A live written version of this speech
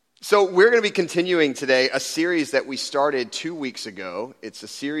So we're going to be continuing today a series that we started 2 weeks ago. It's a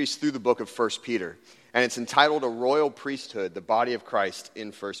series through the book of 1 Peter, and it's entitled A Royal Priesthood, the Body of Christ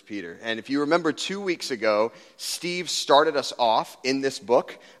in 1 Peter. And if you remember 2 weeks ago, Steve started us off in this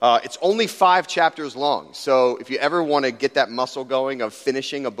book. It's only 5 chapters long, so if you ever want to get that muscle going of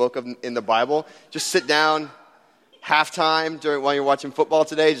finishing a book in the Bible, just sit down, halftime, while you're watching football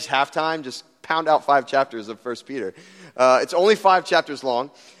today, just halftime, just pound out 5 chapters of 1 Peter. It's only 5 chapters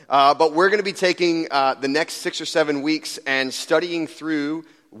long. But we're going to be taking the next 6 or 7 weeks and studying through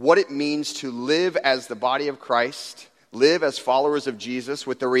what it means to live as the body of Christ, live as followers of Jesus,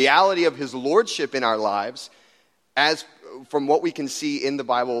 with the reality of his lordship in our lives, as from what we can see in the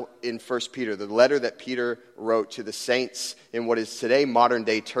Bible in 1 Peter, the letter that Peter wrote to the saints in what is today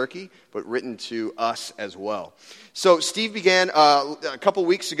modern-day Turkey, but written to us as well. So Steve began a couple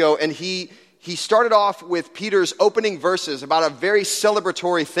weeks ago, and he started off with Peter's opening verses about a very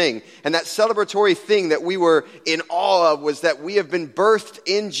celebratory thing. And that celebratory thing that we were in awe of was that we have been birthed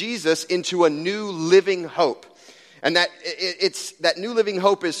in Jesus into a new living hope. And that that new living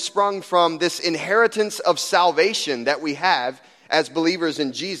hope is sprung from this inheritance of salvation that we have as believers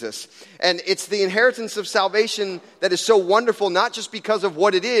in Jesus. And it's the inheritance of salvation that is so wonderful, not just because of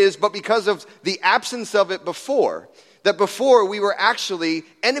what it is, but because of the absence of it before. That before we were actually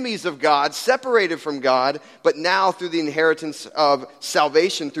enemies of God, separated from God, but now through the inheritance of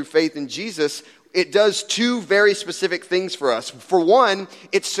salvation through faith in Jesus, it does 2 very specific things for us. For one,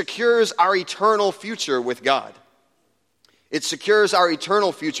 it secures our eternal future with God. It secures our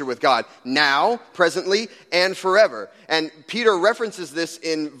eternal future with God, now, presently, and forever. And Peter references this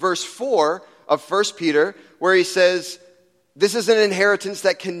in verse 4 of 1 Peter, where he says, this is an inheritance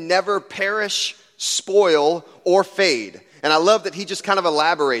that can never perish, spoil, or fade. And I love that he just kind of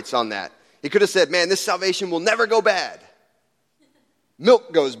elaborates on that. He could have said, man, this salvation will never go bad.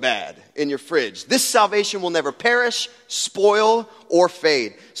 Milk goes bad in your fridge. This salvation will never perish, spoil, or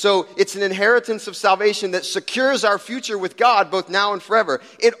fade. So it's an inheritance of salvation that secures our future with God both now and forever.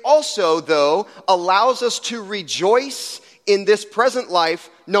 It also, though, allows us to rejoice in this present life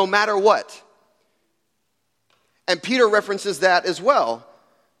no matter what. And Peter references that as well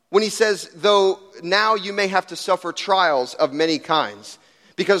when he says, though now you may have to suffer trials of many kinds,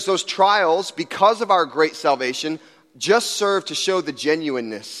 because those trials, because of our great salvation, just serve to show the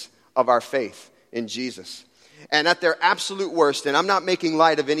genuineness of our faith in Jesus. And at their absolute worst, and I'm not making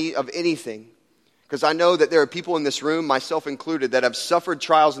light of anything, because I know that there are people in this room, myself included, that have suffered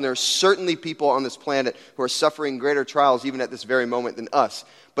trials, and there are certainly people on this planet who are suffering greater trials even at this very moment than us.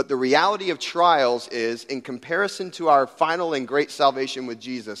 But the reality of trials is, in comparison to our final and great salvation with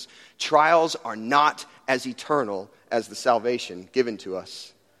Jesus, trials are not as eternal as the salvation given to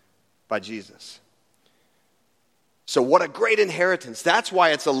us by Jesus. So what a great inheritance. That's why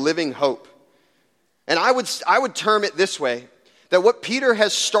it's a living hope. And I would term it this way, that what Peter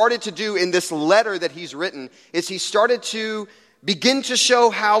has started to do in this letter that he's written is he started to begin to show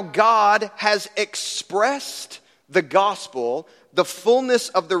how God has expressed the gospel, the fullness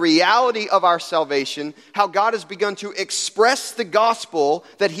of the reality of our salvation, how God has begun to express the gospel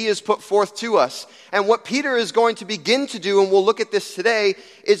that he has put forth to us. And what Peter is going to begin to do, and we'll look at this today,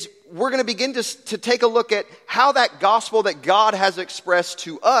 is we're going to begin to take a look at how that gospel that God has expressed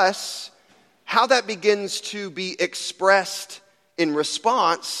to us, how that begins to be expressed in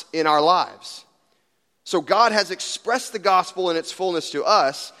response in our lives. So God has expressed the gospel in its fullness to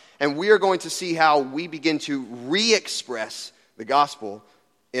us, and we are going to see how we begin to re-express the gospel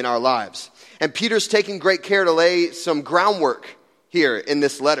in our lives. And Peter's taking great care to lay some groundwork here in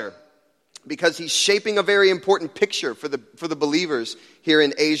this letter, because he's shaping a very important picture for the believers here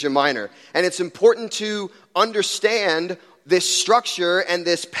in Asia Minor. And it's important to understand this structure and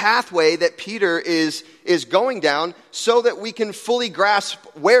this pathway that Peter is going down so that we can fully grasp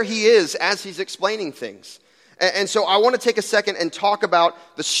where he is as he's explaining things. And so I want to take a second and talk about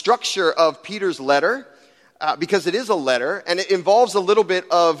the structure of Peter's letter, because it is a letter, and it involves a little bit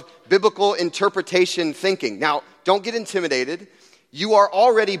of biblical interpretation thinking. Now, don't get intimidated. You are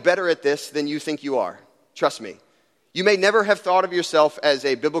already better at this than you think you are. Trust me. You may never have thought of yourself as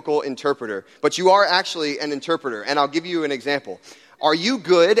a biblical interpreter, but you are actually an interpreter, and I'll give you an example. Are you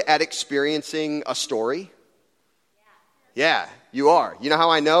good at experiencing a story? Yeah, you are. You know how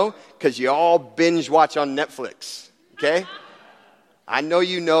I know? Because you all binge watch on Netflix, okay? I know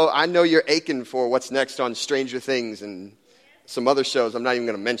you're aching for what's next on Stranger Things and some other shows I'm not even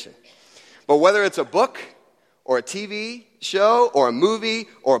going to mention. But whether it's a book or a TV show or a movie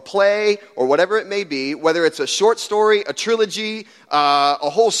or a play or whatever it may be, whether it's a short story, a trilogy, a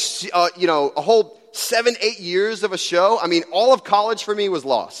whole 7, 8 years of a show. I mean, all of college for me was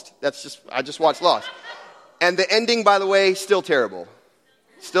Lost. I just watched Lost. And the ending, by the way, still terrible.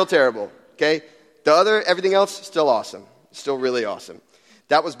 Still terrible, okay? Everything else, still awesome. Still really awesome.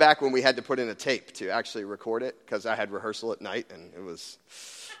 That was back when we had to put in a tape to actually record it, because I had rehearsal at night, and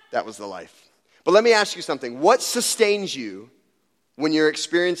that was the life. But let me ask you something. What sustains you when you're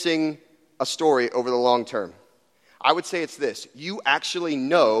experiencing a story over the long term? I would say it's this. You actually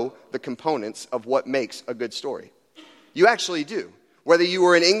know the components of what makes a good story. You actually do. Whether you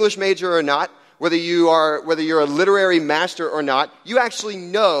were an English major or not, whether you're a literary master or not, you actually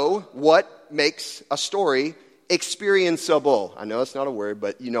know what makes a story experienceable. I know it's not a word,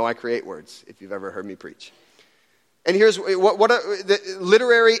 but you know I create words if you've ever heard me preach. And here's the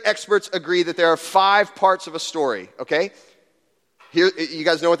literary experts agree that there are 5 parts of a story, okay? Here, you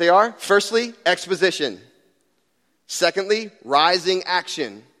guys know what they are? Firstly, exposition. Secondly, rising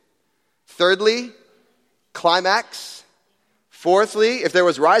action. Thirdly, climax. Fourthly, if there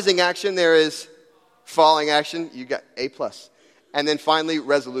was rising action, there is falling action. You got A+. And then finally,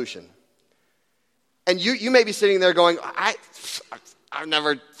 resolution. And you may be sitting there going, I've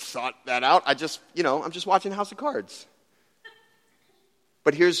never thought that out. I'm just watching House of Cards.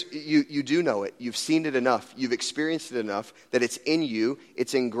 But you do know it. You've seen it enough. You've experienced it enough that it's in you.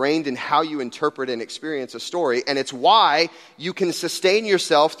 It's ingrained in how you interpret and experience a story. And it's why you can sustain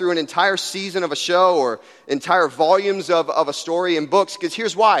yourself through an entire season of a show or entire volumes of a story in books. Because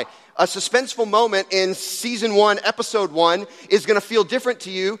here's why. A suspenseful moment in season 1, episode 1, is going to feel different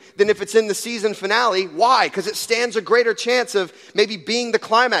to you than if it's in the season finale. Why? Because it stands a greater chance of maybe being the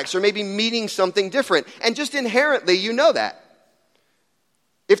climax or maybe meeting something different. And just inherently, you know that.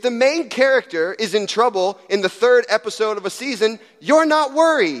 If the main character is in trouble in the 3rd episode of a season, you're not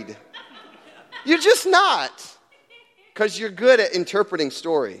worried. You're just not. Because you're good at interpreting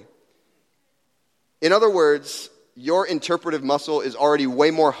story. In other words, your interpretive muscle is already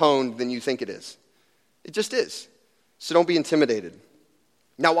way more honed than you think it is. It just is. So don't be intimidated.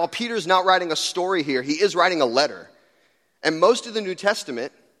 Now, while Peter's not writing a story here, he is writing a letter. And most of the New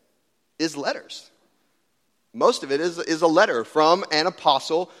Testament is letters. Most of it is a letter from an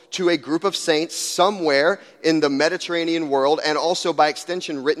apostle to a group of saints somewhere in the Mediterranean world, and also by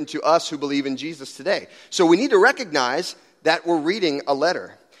extension written to us who believe in Jesus today. So we need to recognize that we're reading a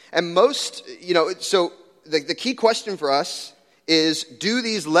letter. And so the key question for us is, do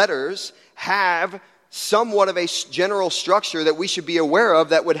these letters have somewhat of a general structure that we should be aware of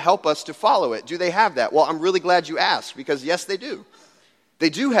that would help us to follow it? Do they have that? Well, I'm really glad you asked, because yes, they do. They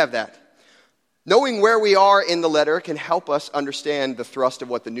do have that. Knowing where we are in the letter can help us understand the thrust of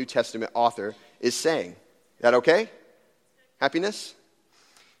what the New Testament author is saying. Is that okay? Happiness?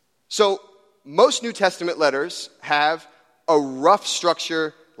 So, most New Testament letters have a rough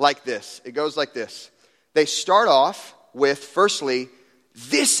structure like this. It goes like this. They start off with, firstly,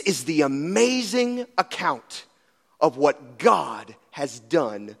 this is the amazing account of what God has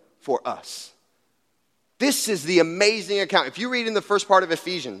done for us. This is the amazing account. If you read in the first part of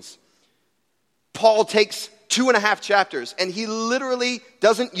Ephesians, Paul takes 2.5 chapters, and he literally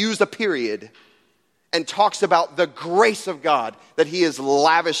doesn't use a period and talks about the grace of God that he has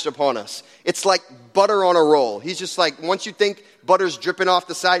lavished upon us. It's like butter on a roll. He's just like, once you think butter's dripping off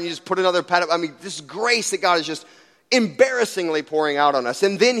the side and you just put another pat up, this grace that God is just embarrassingly pouring out on us.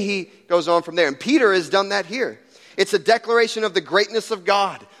 And then he goes on from there. And Peter has done that here. It's a declaration of the greatness of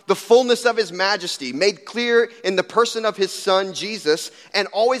God, the fullness of his majesty, made clear in the person of his son, Jesus, and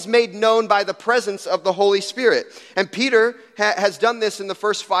always made known by the presence of the Holy Spirit. And Peter has done this in the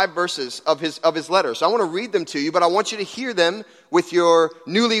first 5 verses of his letter. So I want to read them to you, but I want you to hear them with your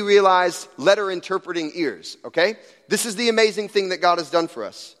newly realized letter interpreting ears, okay? This is the amazing thing that God has done for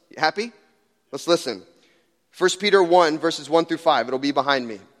us. You happy? Let's listen. 1 Peter 1, verses 1 through 5. It'll be behind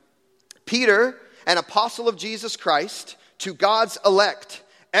me. Peter, an apostle of Jesus Christ, to God's elect,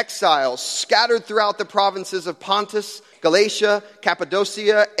 exiles scattered throughout the provinces of Pontus, Galatia,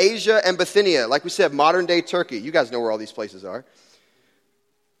 Cappadocia, Asia, and Bithynia. Like we said, modern-day Turkey. You guys know where all these places are.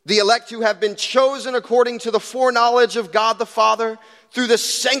 The elect who have been chosen according to the foreknowledge of God the Father, through the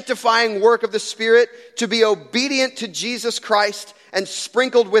sanctifying work of the Spirit, to be obedient to Jesus Christ and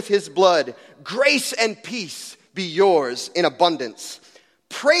sprinkled with his blood. Grace and peace be yours in abundance.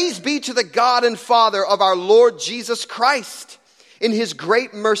 Praise be to the God and Father of our Lord Jesus Christ. In his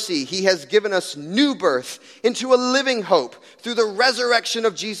great mercy, he has given us new birth into a living hope through the resurrection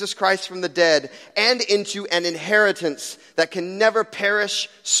of Jesus Christ from the dead and into an inheritance that can never perish,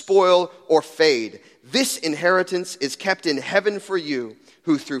 spoil, or fade. This inheritance is kept in heaven for you,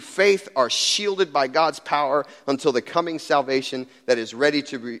 who through faith are shielded by God's power until the coming salvation that is ready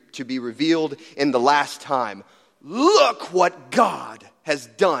to be revealed in the last time. Look what God has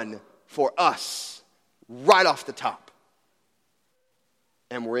done for us right off the top.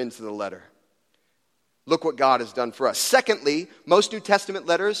 And we're into the letter. Look what God has done for us. Secondly, most New Testament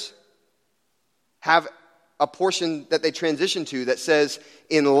letters have a portion that they transition to that says,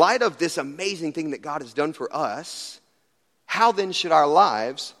 in light of this amazing thing that God has done for us, how then should our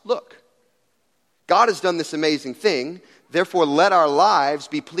lives look? God has done this amazing thing, therefore let our lives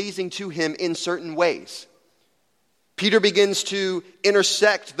be pleasing to him in certain ways. Peter begins to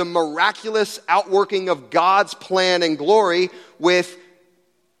intersect the miraculous outworking of God's plan and glory with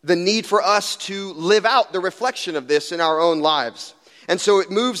the need for us to live out the reflection of this in our own lives. And so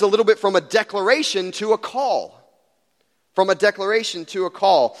it moves a little bit from a declaration to a call. From a declaration to a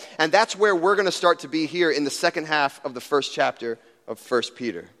call. And that's where we're going to start to be here in the second half of the first chapter of 1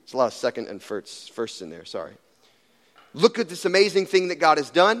 Peter. There's a lot of second and first in there, sorry. Look at this amazing thing that God has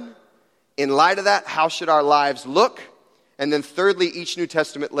done. In light of that, how should our lives look? And then thirdly, each New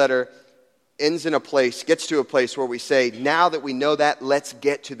Testament letter gets to a place where we say, now that we know that, let's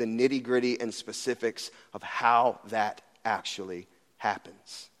get to the nitty-gritty and specifics of how that actually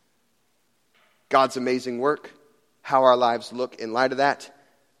happens. God's amazing work, how our lives look in light of that.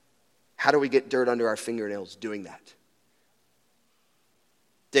 How do we get dirt under our fingernails doing that?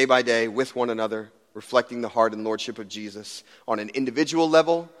 Day by day, with one another, reflecting the heart and lordship of Jesus on an individual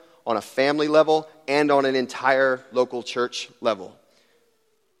level, on a family level, and on an entire local church level.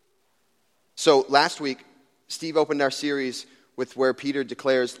 So last week, Steve opened our series with where Peter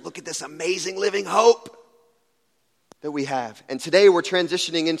declares, look at this amazing living hope that we have. And today we're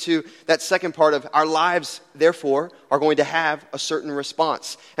transitioning into that second part of our lives, therefore, are going to have a certain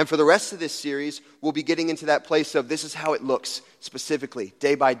response. And for the rest of this series, we'll be getting into that place of this is how it looks specifically,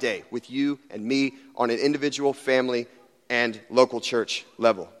 day by day, with you and me on an individual, family, and local church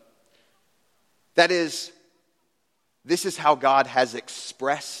level. That is, this is how God has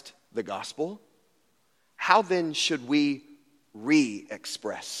expressed the gospel. How then should we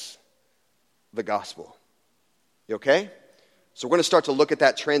re-express the gospel? You okay? So we're going to start to look at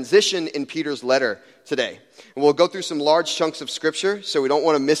that transition in Peter's letter today. And we'll go through some large chunks of scripture, so we don't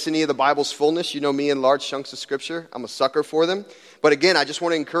want to miss any of the Bible's fullness. You know me and large chunks of scripture. I'm a sucker for them. But again, I just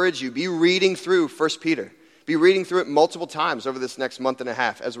want to encourage you, be reading through 1 Peter. Be reading through it multiple times over this next month and a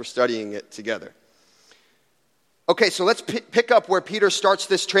half as we're studying it together. Okay, so let's pick up where Peter starts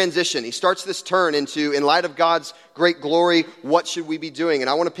this transition. He starts this turn into, in light of God's great glory, what should we be doing? And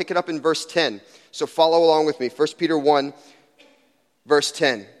I want to pick it up in verse 10. So follow along with me. 1 Peter 1, verse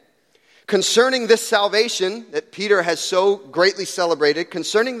 10. Concerning this salvation that Peter has so greatly celebrated,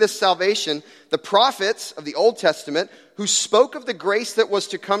 concerning this salvation, the prophets of the Old Testament who spoke of the grace that was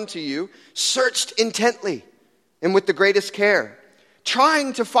to come to you searched intently and with the greatest care,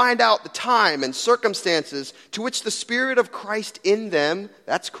 trying to find out the time and circumstances to which the Spirit of Christ in them,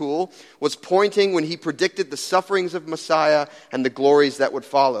 that's cool, was pointing when he predicted the sufferings of Messiah and the glories that would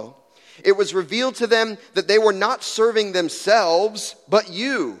follow. It was revealed to them that they were not serving themselves, but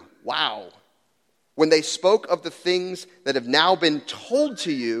you. Wow. When they spoke of the things that have now been told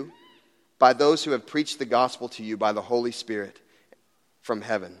to you by those who have preached the gospel to you by the Holy Spirit from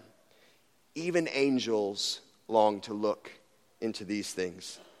heaven. Even angels long to look into these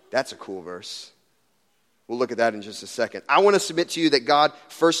things. That's a cool verse. We'll look at that in just a second. I want to submit to you that God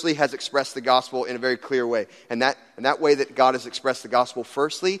firstly has expressed the gospel in a very clear way. And that way that God has expressed the gospel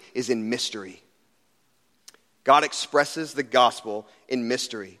firstly is in mystery. God expresses the gospel in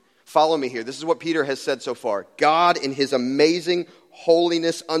mystery. Follow me here. This is what Peter has said so far. God, in his amazing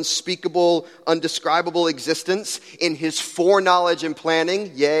holiness, unspeakable, undescribable existence, in his foreknowledge and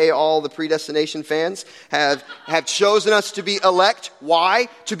planning, yea, all the predestination fans, have chosen us to be elect. Why?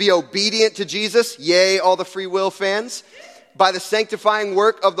 To be obedient to Jesus, yea, all the free will fans, by the sanctifying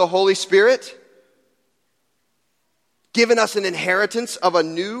work of the Holy Spirit, given us an inheritance of a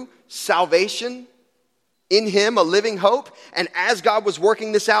new salvation In him, a living hope. And as God was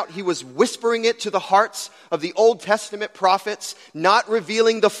working this out, he was whispering it to the hearts of the Old Testament prophets, not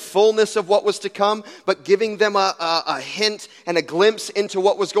revealing the fullness of what was to come, but giving them a hint and a glimpse into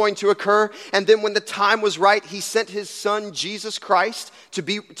what was going to occur. And then when the time was right, he sent his son, Jesus Christ,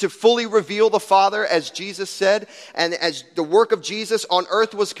 to fully reveal the Father, as Jesus said. And as the work of Jesus on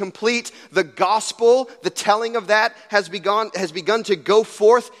earth was complete, the gospel, the telling of that has begun to go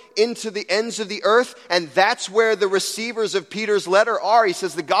forth into the ends of the earth. And that's where the receivers of Peter's letter are. He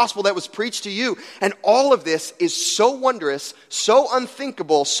says, the gospel that was preached to you. And all of this is so wondrous, so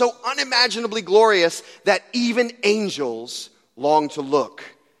unthinkable, so unimaginably glorious that even angels long to look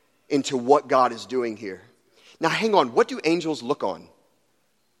into what God is doing here. Now hang on, what do angels look on?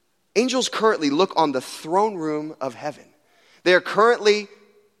 Angels currently look on the throne room of heaven. They are currently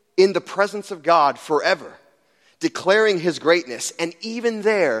in the presence of God forever, declaring his greatness. And even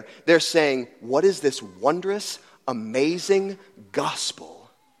there, they're saying, what is this wondrous, amazing gospel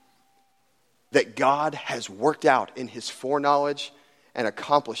that God has worked out in his foreknowledge and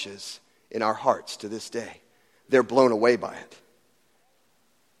accomplishes in our hearts to this day? They're blown away by it.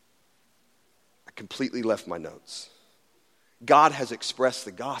 I completely left my notes. God has expressed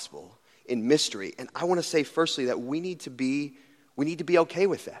the gospel in mystery. And I want to say firstly that we need to be okay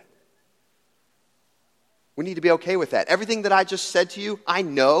with that. We need to be okay with that. Everything that I just said to you, I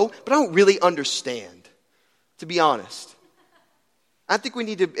know, but I don't really understand, to be honest. I think we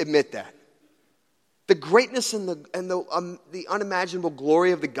need to admit that. The greatness and the unimaginable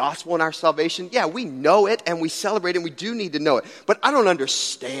glory of the gospel in our salvation, yeah, we know it and we celebrate it and we do need to know it. But I don't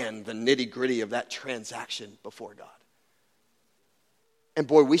understand the nitty-gritty of that transaction before God. And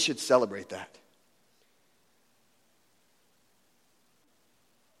boy, we should celebrate that.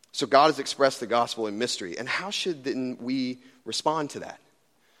 So God has expressed the gospel in mystery. And how should then we respond to that?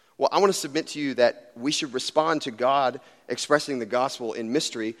 Well, I want to submit to you that we should respond to God expressing the gospel in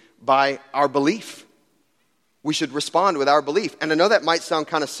mystery by our belief. We should respond with our belief. And I know that might sound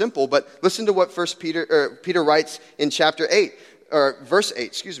kind of simple, but listen to what Peter writes in chapter 8, or verse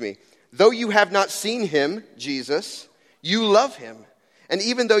 8, Though you have not seen him, Jesus, you love him. And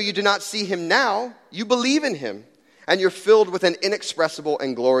even though you do not see him now, you believe in him. And you're filled with an inexpressible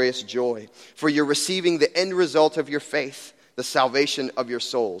and glorious joy. For you're receiving the end result of your faith, the salvation of your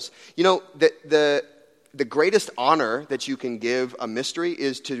souls. You know, the greatest honor that you can give a mystery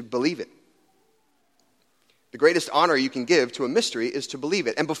is to believe it. The greatest honor you can give to a mystery is to believe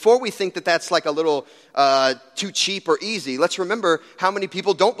it. And before we think that that's like a little too cheap or easy, let's remember how many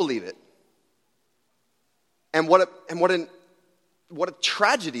people don't believe it. And what a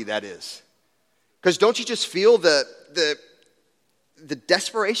tragedy that is. Because don't you just feel the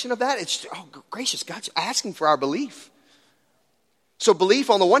desperation of that? It's, oh, gracious, God's asking for our belief. So belief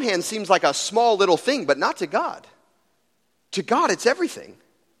on the one hand seems like a small little thing, but not to God. To God, it's everything.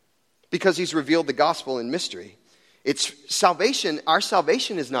 Because he's revealed the gospel in mystery. It's salvation. Our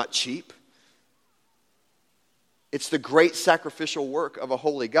salvation is not cheap. It's the great sacrificial work of a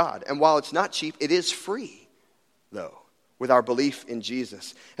holy God. And while it's not cheap, it is free, though, with our belief in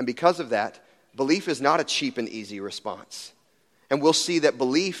Jesus. And because of that, belief is not a cheap and easy response. And we'll see that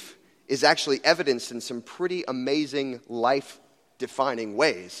belief is actually evidenced in some pretty amazing life-defining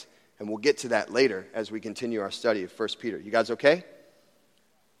ways. And we'll get to that later as we continue our study of 1 Peter. You guys okay?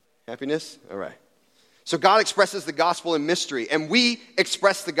 Happiness? All right. So God expresses the gospel in mystery, and we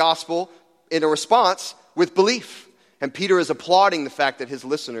express the gospel in a response with belief. And Peter is applauding the fact that his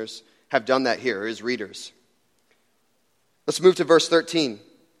listeners have done that here, his readers. Let's move to verse 13.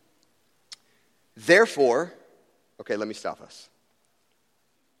 Therefore, okay, let me stop us.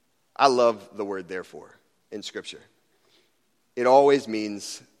 I love the word therefore in Scripture. It always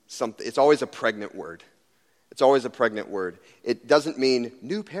means something. It's always a pregnant word. It's always a pregnant word. It doesn't mean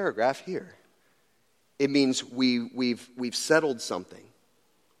new paragraph here. It means we've settled something.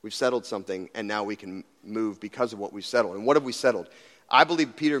 We've settled something, and now we can move because of what we've settled. And what have we settled? I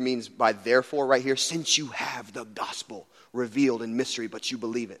believe Peter means by therefore right here, since you have the gospel revealed in mystery, but you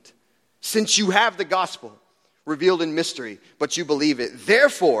believe it. Since you have the gospel revealed in mystery, but you believe it.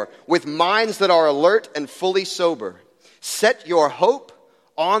 Therefore, with minds that are alert and fully sober, set your hope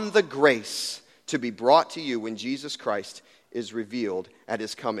on the grace to be brought to you when Jesus Christ is revealed at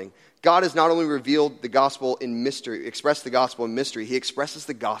his coming. God has not only revealed the gospel in mystery, expressed the gospel in mystery, he expresses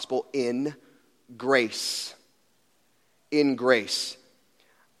the gospel in grace. In grace.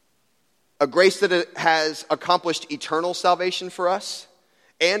 A grace that has accomplished eternal salvation for us,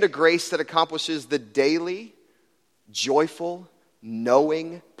 and a grace that accomplishes the daily, joyful,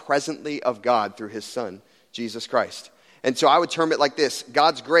 knowing presently of God through his Son, Jesus Christ. And so I would term it like this: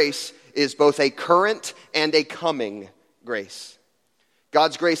 God's grace is both a current and a coming grace.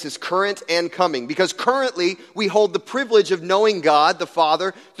 God's grace is current and coming, because currently we hold the privilege of knowing God the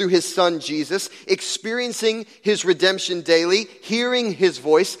Father through his Son Jesus, experiencing his redemption daily, hearing his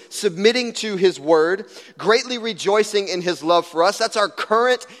voice, submitting to his word, greatly rejoicing in his love for us. That's our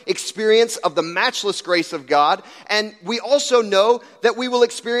current experience of the matchless grace of God. And we also know that we will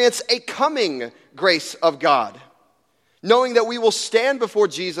experience a coming grace of God, knowing that we will stand before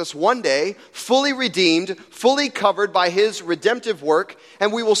Jesus one day, fully redeemed, fully covered by his redemptive work,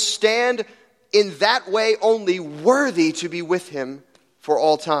 and we will stand in that way only worthy to be with him for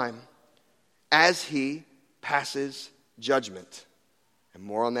all time as he passes judgment. And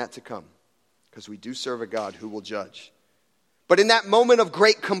more on that to come, because we do serve a God who will judge. But in that moment of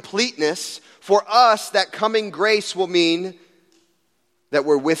great completeness, for us, that coming grace will mean that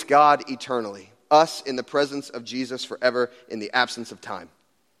we're with God eternally. Us in the presence of Jesus forever, in the absence of time,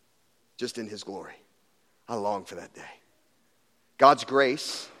 just in his glory. I long for that day. God's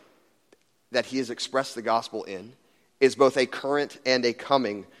grace that he has expressed the gospel in is both a current and a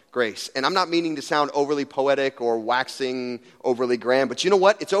coming grace. And I'm not meaning to sound overly poetic or waxing overly grand, but you know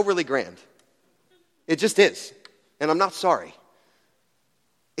what? It's overly grand. It just is. And I'm not sorry.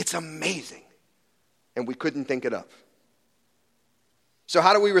 It's amazing. And we couldn't think it up. So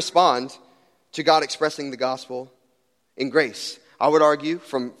how do we respond to God expressing the gospel in grace? I would argue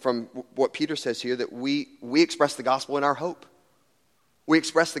from what Peter says here that we express the gospel in our hope. We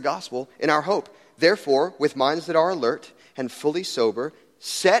express the gospel in our hope. Therefore, with minds that are alert and fully sober,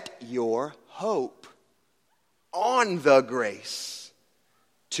 set your hope on the grace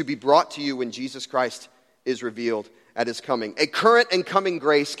to be brought to you when Jesus Christ is revealed at his coming. A current and coming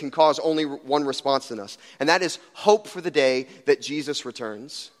grace can cause only one response in us, and that is hope for the day that Jesus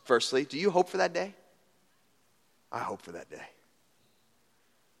returns. Firstly, do you hope for that day? I hope for that day.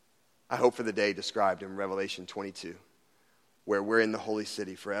 I hope for the day described in Revelation 22, where we're in the holy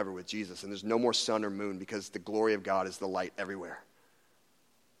city forever with Jesus, and there's no more sun or moon because the glory of God is the light everywhere.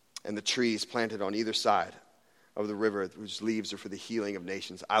 And the trees planted on either side of the river whose leaves are for the healing of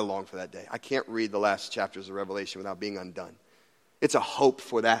nations. I long for that day. I can't read the last chapters of Revelation without being undone. It's a hope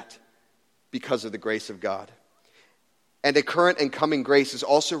for that because of the grace of God. And a current and coming grace is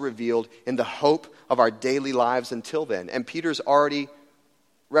also revealed in the hope of our daily lives until then. And Peter's already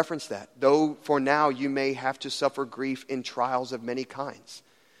referenced that. Though for now you may have to suffer grief in trials of many kinds.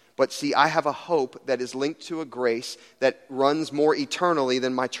 But see, I have a hope that is linked to a grace that runs more eternally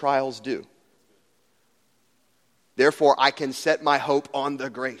than my trials do. Therefore, I can set my hope on the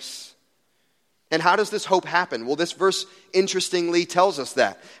grace. And how does this hope happen? Well, this verse interestingly tells us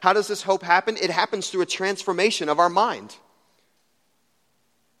that. How does this hope happen? It happens through a transformation of our mind.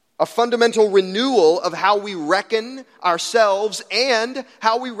 A fundamental renewal of how we reckon ourselves and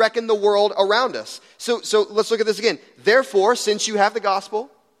how we reckon the world around us. So let's look at this again. Therefore, since you have the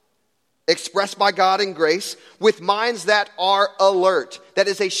gospel expressed by God in grace, with minds that are alert, that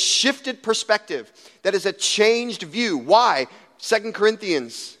is a shifted perspective, that is a changed view. Why? 2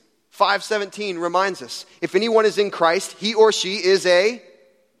 Corinthians 5:17 reminds us, if anyone is in Christ, he or she is a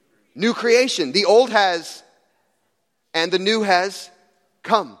new creation. The old has and the new has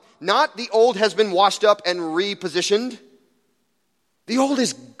come. Not the old has been washed up and repositioned. The old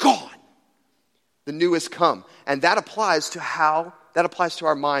is gone. The new has come. And that applies to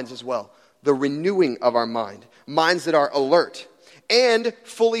our minds as well. The renewing of our mind. Minds that are alert and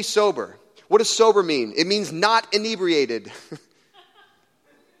fully sober. What does sober mean? It means not inebriated.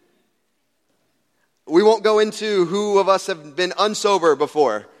 We won't go into who of us have been unsober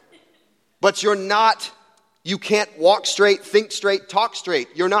before. But you can't walk straight, think straight, talk straight.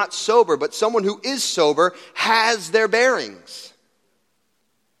 You're not sober, but someone who is sober has their bearings.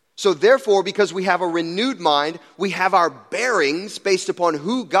 So therefore, because we have a renewed mind, we have our bearings based upon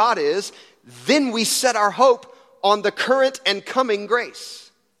who God is, then we set our hope on the current and coming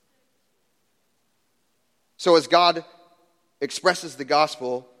grace. So as God expresses the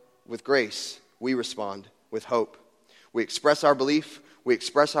gospel with grace, we respond with hope. We express our belief, we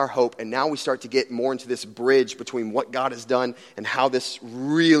express our hope, and now we start to get more into this bridge between what God has done and how this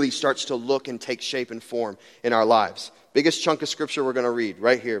really starts to look and take shape and form in our lives. Biggest chunk of scripture we're going to read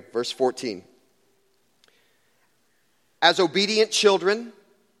right here, verse 14. As obedient children,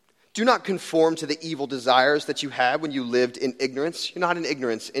 do not conform to the evil desires that you had when you lived in ignorance. You're not in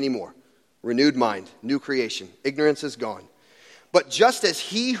ignorance anymore. Renewed mind, new creation. Ignorance is gone. But just as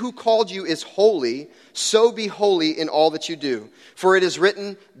he who called you is holy, so be holy in all that you do. For it is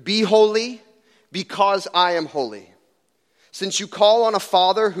written, be holy because I am holy. Since you call on a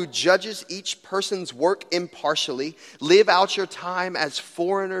Father who judges each person's work impartially, live out your time as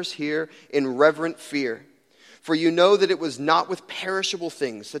foreigners here in reverent fear. For you know that it was not with perishable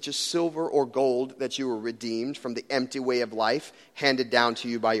things, such as silver or gold, that you were redeemed from the empty way of life handed down to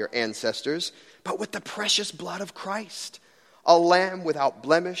you by your ancestors, but with the precious blood of Christ, a lamb without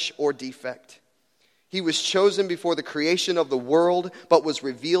blemish or defect. He was chosen before the creation of the world, but was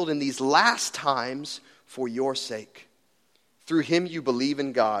revealed in these last times for your sake. Through him you believe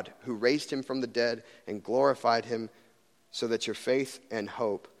in God, who raised him from the dead and glorified him, so that your faith and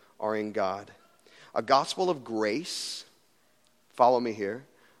hope are in God. A gospel of grace, follow me here,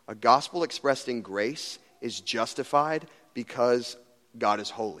 a gospel expressed in grace is justified because God is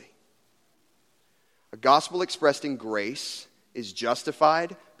holy. A gospel expressed in grace is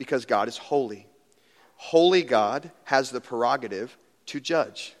justified because God is holy. Holy God has the prerogative to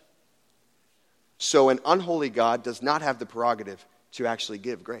judge. So an unholy God does not have the prerogative to actually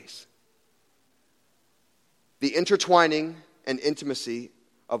give grace. The intertwining and intimacy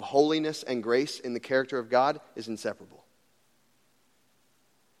of holiness and grace in the character of God is inseparable.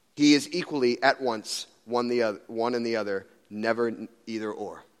 He is equally at once one and the other, never either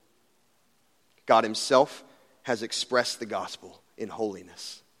or. God himself has expressed the gospel in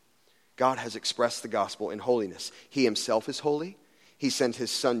holiness. God has expressed the gospel in holiness. He himself is holy. He sent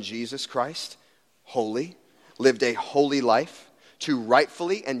his son Jesus Christ, holy, lived a holy life to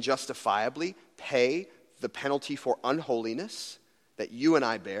rightfully and justifiably pay the penalty for unholiness that you and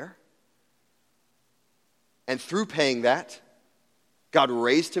I bear. And through paying that, God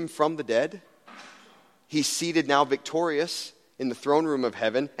raised him from the dead. He's seated now victorious in the throne room of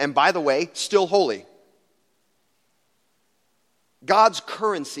heaven. And by the way, still holy. God's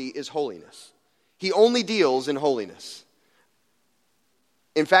currency is holiness. He only deals in holiness.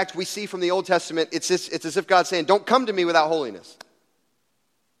 In fact, we see from the Old Testament, it's as if God's saying, don't come to me without holiness.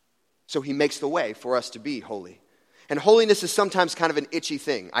 So he makes the way for us to be holy. And holiness is sometimes kind of an itchy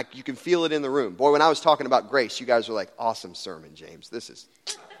thing. You can feel it in the room. Boy, when I was talking about grace, you guys were like, awesome sermon, James. This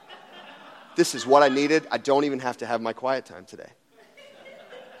is what I needed. I don't even have to have my quiet time today.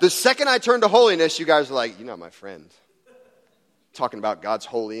 The second I turned to holiness, you guys were like, you're not my friend. Talking about God's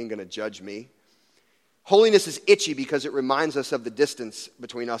holy and going to judge me. Holiness is itchy because it reminds us of the distance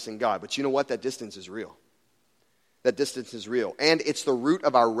between us and God. But you know what? That distance is real. That distance is real. And it's the root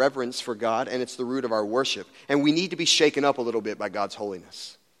of our reverence for God, and it's the root of our worship. And we need to be shaken up a little bit by God's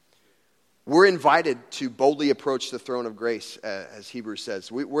holiness. We're invited to boldly approach the throne of grace, as Hebrews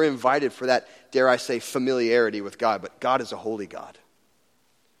says. We're invited for that, dare I say, familiarity with God. But God is a holy God.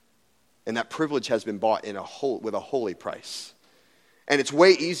 And that privilege has been bought with a holy price. And it's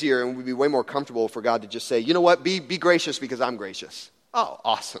way easier and would be way more comfortable for God to just say, you know what, be gracious because I'm gracious. Oh,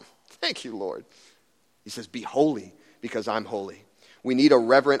 awesome. Thank you, Lord. He says, be holy because I'm holy. We need a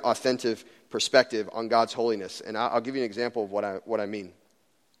reverent, authentic perspective on God's holiness. And I'll give you an example of what I mean.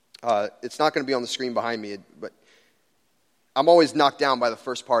 It's not going to be on the screen behind me, but I'm always knocked down by the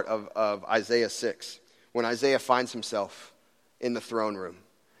first part of Isaiah 6, when Isaiah finds himself in the throne room.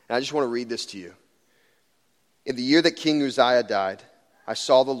 And I just want to read this to you. In the year that King Uzziah died, I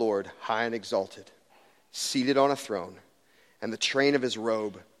saw the Lord high and exalted, seated on a throne, and the train of his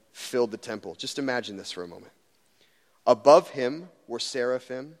robe filled the temple. Just imagine this for a moment. Above him were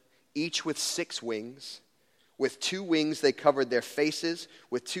seraphim, each with 6 wings. With 2 wings they covered their faces,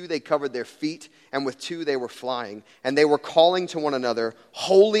 with 2 they covered their feet, and with 2 they were flying. And they were calling to one another,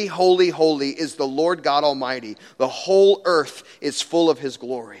 holy, holy, holy is the Lord God Almighty. The whole earth is full of his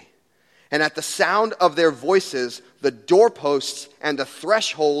glory. And at the sound of their voices, the doorposts and the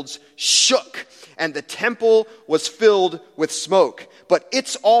thresholds shook, and the temple was filled with smoke. But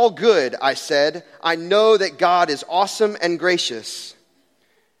it's all good, I said. I know that God is awesome and gracious,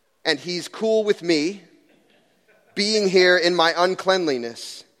 and he's cool with me being here in my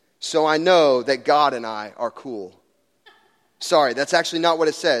uncleanliness. So I know that God and I are cool. Sorry, that's actually not what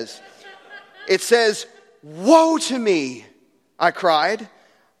it says. It says, woe to me, I cried.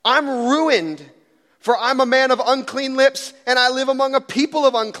 I'm ruined, for I'm a man of unclean lips, and I live among a people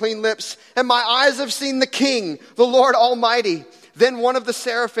of unclean lips, and my eyes have seen the King, the Lord Almighty. Then one of the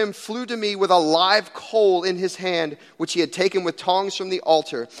seraphim flew to me with a live coal in his hand, which he had taken with tongs from the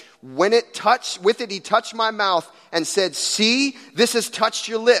altar. With it he touched my mouth and said, see, this has touched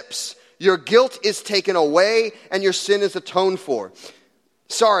your lips. Your guilt is taken away, and your sin is atoned for.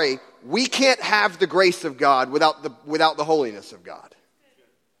 Sorry, we can't have the grace of God without the holiness of God.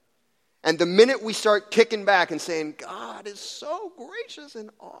 And the minute we start kicking back and saying, God is so gracious and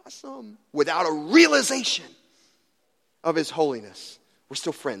awesome, without a realization of his holiness, we're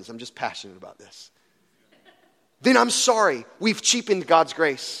still friends. I'm just passionate about this. then I'm sorry, we've cheapened God's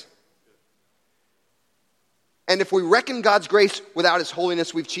grace. And if we reckon God's grace without his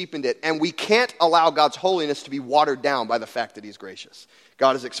holiness, we've cheapened it. And we can't allow God's holiness to be watered down by the fact that he's gracious.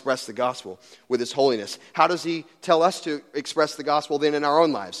 God has expressed the gospel with his holiness. How does he tell us to express the gospel then in our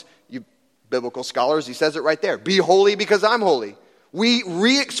own lives? You biblical scholars, he says it right there. Be holy because I'm holy. We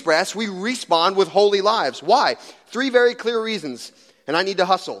re-express, we respond with holy lives. Why? 3 very clear reasons. And I need to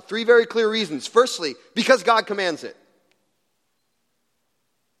hustle. 3 very clear reasons. Firstly, because God commands it.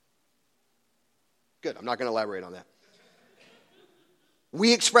 Good, I'm not going to elaborate on that.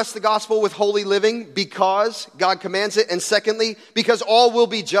 We express the gospel with holy living because God commands it. And secondly, because all will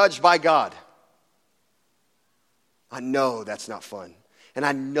be judged by God. I know that's not fun. And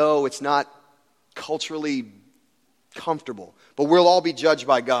I know it's not culturally comfortable. But we'll all be judged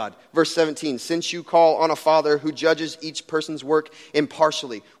by God. Verse 17, since you call on a Father who judges each person's work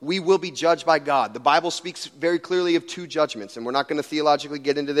impartially, we will be judged by God. The Bible speaks very clearly of 2 judgments, and we're not going to theologically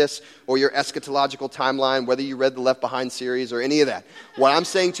get into this or your eschatological timeline, whether you read the Left Behind series or any of that. What I'm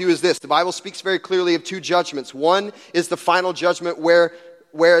saying to you is this. The Bible speaks very clearly of 2 judgments. One is the final judgment where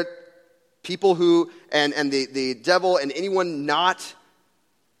people who, and the devil and anyone not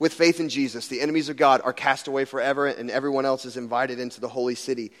with faith in Jesus, the enemies of God are cast away forever, and everyone else is invited into the holy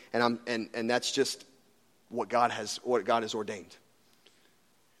city. And that's just what God has ordained.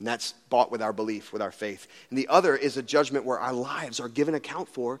 And that's bought with our belief, with our faith. And the other is a judgment where our lives are given account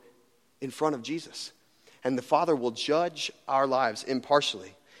for in front of Jesus. And the Father will judge our lives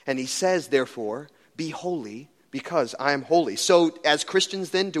impartially. And he says, therefore, be holy because I am holy. So as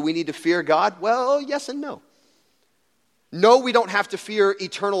Christians then, do we need to fear God? Well, yes and no. No, we don't have to fear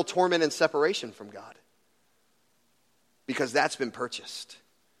eternal torment and separation from God. Because that's been purchased.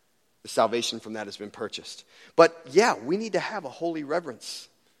 The salvation from that has been purchased. But yeah, we need to have a holy reverence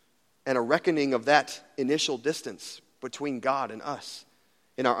and a reckoning of that initial distance between God and us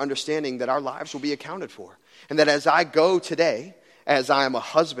in our understanding that our lives will be accounted for. And that as I go today, as I am a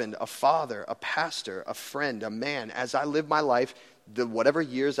husband, a father, a pastor, a friend, a man, as I live my life, whatever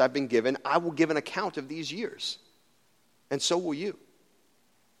years I've been given, I will give an account of these years. And so will you.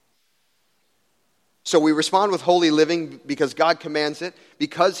 So we respond with holy living because God commands it,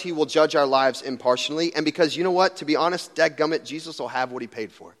 because he will judge our lives impartially, and because, you know what, to be honest, dadgummit, Jesus will have what he paid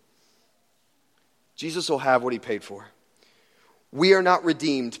for. Jesus will have what he paid for. We are not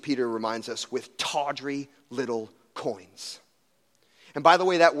redeemed, Peter reminds us, with tawdry little coins. And by the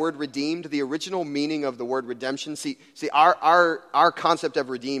way, that word redeemed, the original meaning of the word redemption, see, our concept of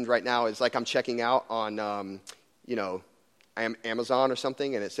redeemed right now is like I'm checking out on, Amazon or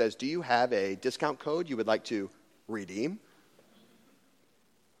something, and it says, do you have a discount code you would like to redeem?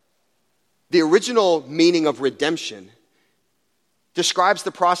 The original meaning of redemption describes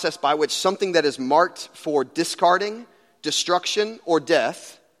the process by which something that is marked for discarding, destruction, or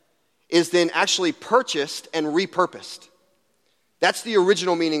death is then actually purchased and repurposed. That's the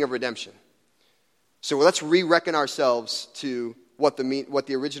original meaning of redemption. So let's re-reckon ourselves to what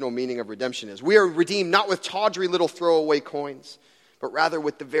the original meaning of redemption is. We are redeemed not with tawdry little throwaway coins, but rather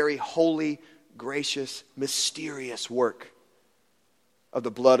with the very holy, gracious, mysterious work of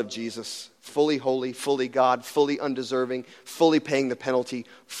the blood of Jesus. Fully holy, fully God, fully undeserving, fully paying the penalty,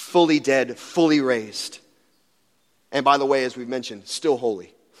 fully dead, fully raised. And by the way, as we've mentioned, still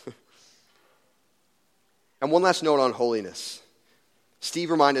holy. And one last note on holiness. Steve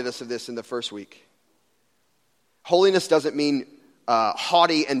reminded us of this in the first week. Holiness doesn't mean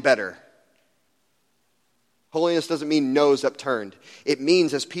haughty and better. Holiness doesn't mean nose upturned. It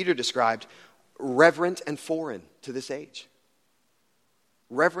means, as Peter described, reverent and foreign to this age.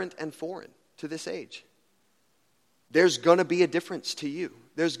 Reverent and foreign to this age. There's going to be a difference to you.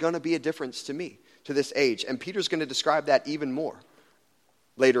 There's going to be a difference to me, to this age. And Peter's going to describe that even more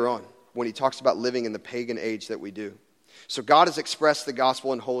later on when he talks about living in the pagan age that we do. So God has expressed the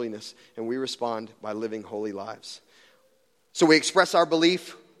gospel in holiness, and we respond by living holy lives. So we express our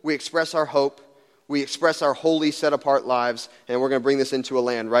belief, we express our hope, we express our holy, set-apart lives, and we're going to bring this into a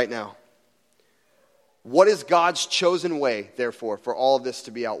land right now. What is God's chosen way, therefore, for all of this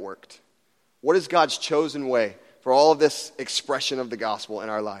to be outworked? What is God's chosen way for all of this expression of the gospel in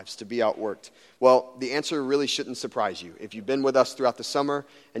our lives to be outworked? Well, the answer really shouldn't surprise you. If you've been with us throughout the summer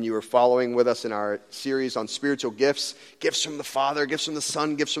and you were following with us in our series on spiritual gifts, gifts from the Father, gifts from the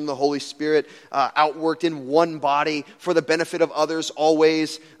Son, gifts from the Holy Spirit, outworked in one body for the benefit of others,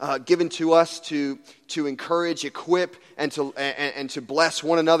 always given to us to encourage, equip, and to bless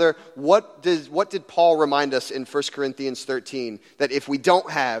one another. What did Paul remind us in 1 Corinthians 13? That if we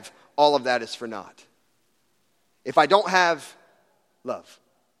don't have, all of that is for naught. If I don't have love.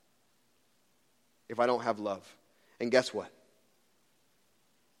 If I don't have love. And guess what?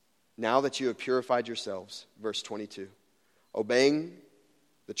 Now that you have purified yourselves, verse 22, obeying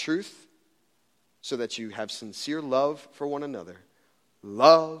the truth so that you have sincere love for one another,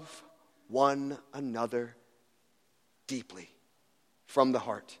 love one another deeply from the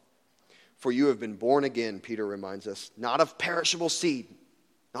heart. For you have been born again, Peter reminds us, not of perishable seed,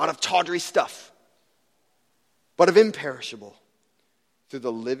 not of tawdry stuff, but of imperishable, through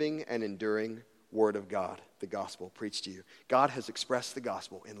the living and enduring word of God, the gospel preached to you. God has expressed the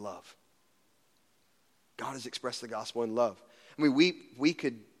gospel in love. God has expressed the gospel in love. I mean, we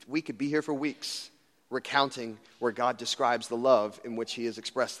could be here for weeks recounting where God describes the love in which he has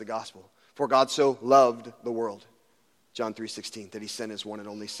expressed the gospel. For God so loved the world, John 3:16, that he sent his one and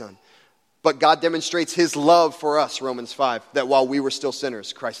only son. But God demonstrates his love for us, Romans 5, that while we were still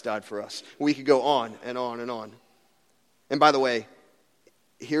sinners, Christ died for us. We could go on and on and on. And by the way,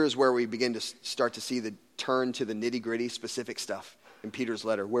 here's where we begin to start to see the turn to the nitty-gritty specific stuff in Peter's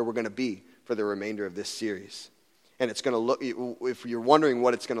letter, where we're going to be for the remainder of this series. And it's going to look, if you're wondering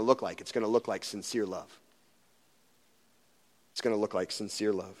what it's going to look like, it's going to look like sincere love. It's going to look like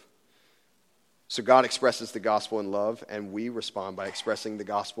sincere love. So God expresses the gospel in love, and we respond by expressing the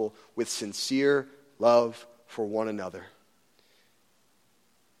gospel with sincere love for one another.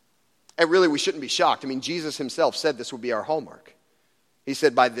 And really, we shouldn't be shocked. I mean, Jesus himself said this would be our hallmark. He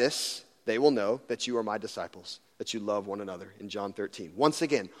said, by this, they will know that you are my disciples, that you love one another, in John 13. Once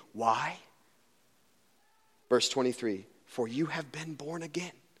again, why? Verse 23, for you have been born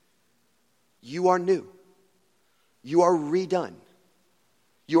again. You are new. You are redone.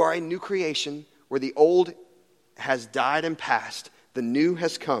 You are a new creation where the old has died and passed. The new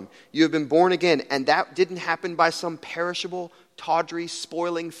has come. You have been born again, and that didn't happen by some perishable, tawdry,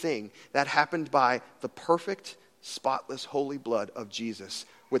 spoiling thing. That happened by the perfect, spotless, holy blood of Jesus,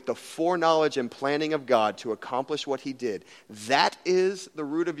 with the foreknowledge and planning of God to accomplish what he did. That is the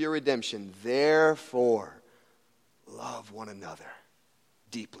root of your redemption. Therefore, love one another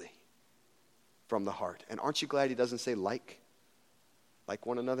deeply from the heart. And aren't you glad he doesn't say like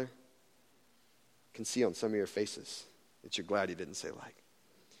one another? I can see on some of your faces that you're glad he didn't say like.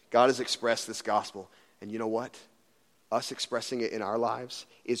 God has expressed this gospel, and you know what? Us expressing it in our lives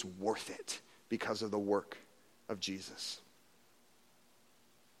is worth it because of the work of Jesus.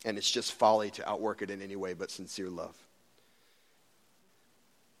 And it's just folly to outwork it in any way but sincere love.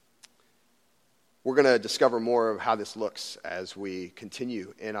 We're going to discover more of how this looks as we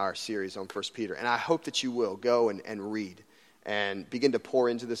continue in our series on 1 Peter. And I hope that you will go and read and begin to pour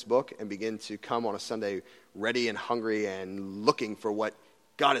into this book and begin to come on a Sunday ready and hungry and looking for what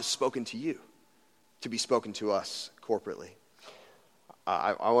God has spoken to you to be spoken to us corporately.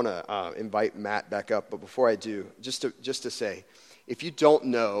 I want to invite Matt back up, but before I do, just to say, if you don't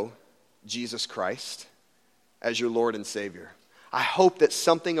know Jesus Christ as your Lord and Savior, I hope that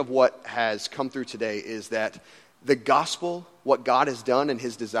something of what has come through today is that the gospel, what God has done and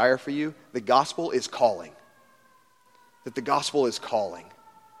his desire for you, the gospel is calling. That the gospel is calling.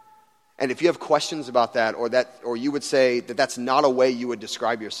 And if you have questions about that, or you would say that that's not a way you would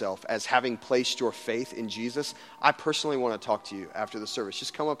describe yourself as having placed your faith in Jesus, I personally want to talk to you after the service.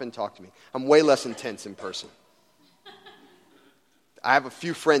 Just come up and talk to me. I'm way less intense in person. I have a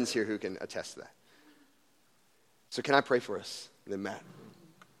few friends here who can attest to that. So can I pray for us? And then Matt.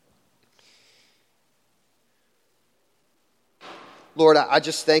 Lord, I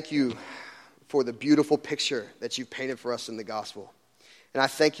just thank you for the beautiful picture that you've painted for us in the gospel. And I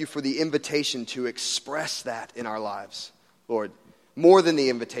thank you for the invitation to express that in our lives, Lord. More than the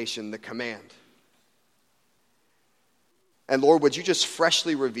invitation, the command. And Lord, would you just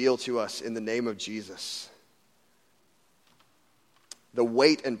freshly reveal to us in the name of Jesus the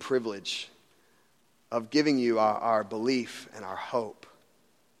weight and privilege of giving you our belief and our hope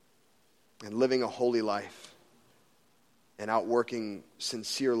and living a holy life and outworking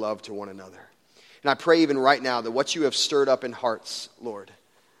sincere love to one another. And I pray even right now that what you have stirred up in hearts, Lord,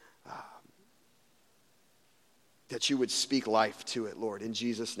 that you would speak life to it, Lord, in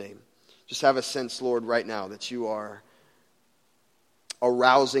Jesus' name. Just have a sense, Lord, right now that you are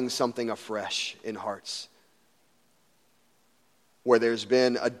arousing something afresh in hearts where there's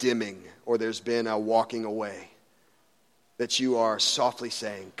been a dimming or there's been a walking away, that you are softly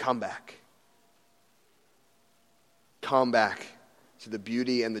saying, come back. Come back to the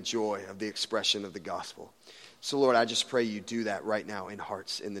beauty and the joy of the expression of the gospel. So, Lord, I just pray you do that right now in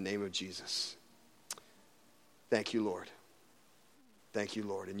hearts in the name of Jesus. Thank you, Lord. Thank you,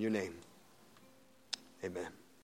 Lord. In your name, amen.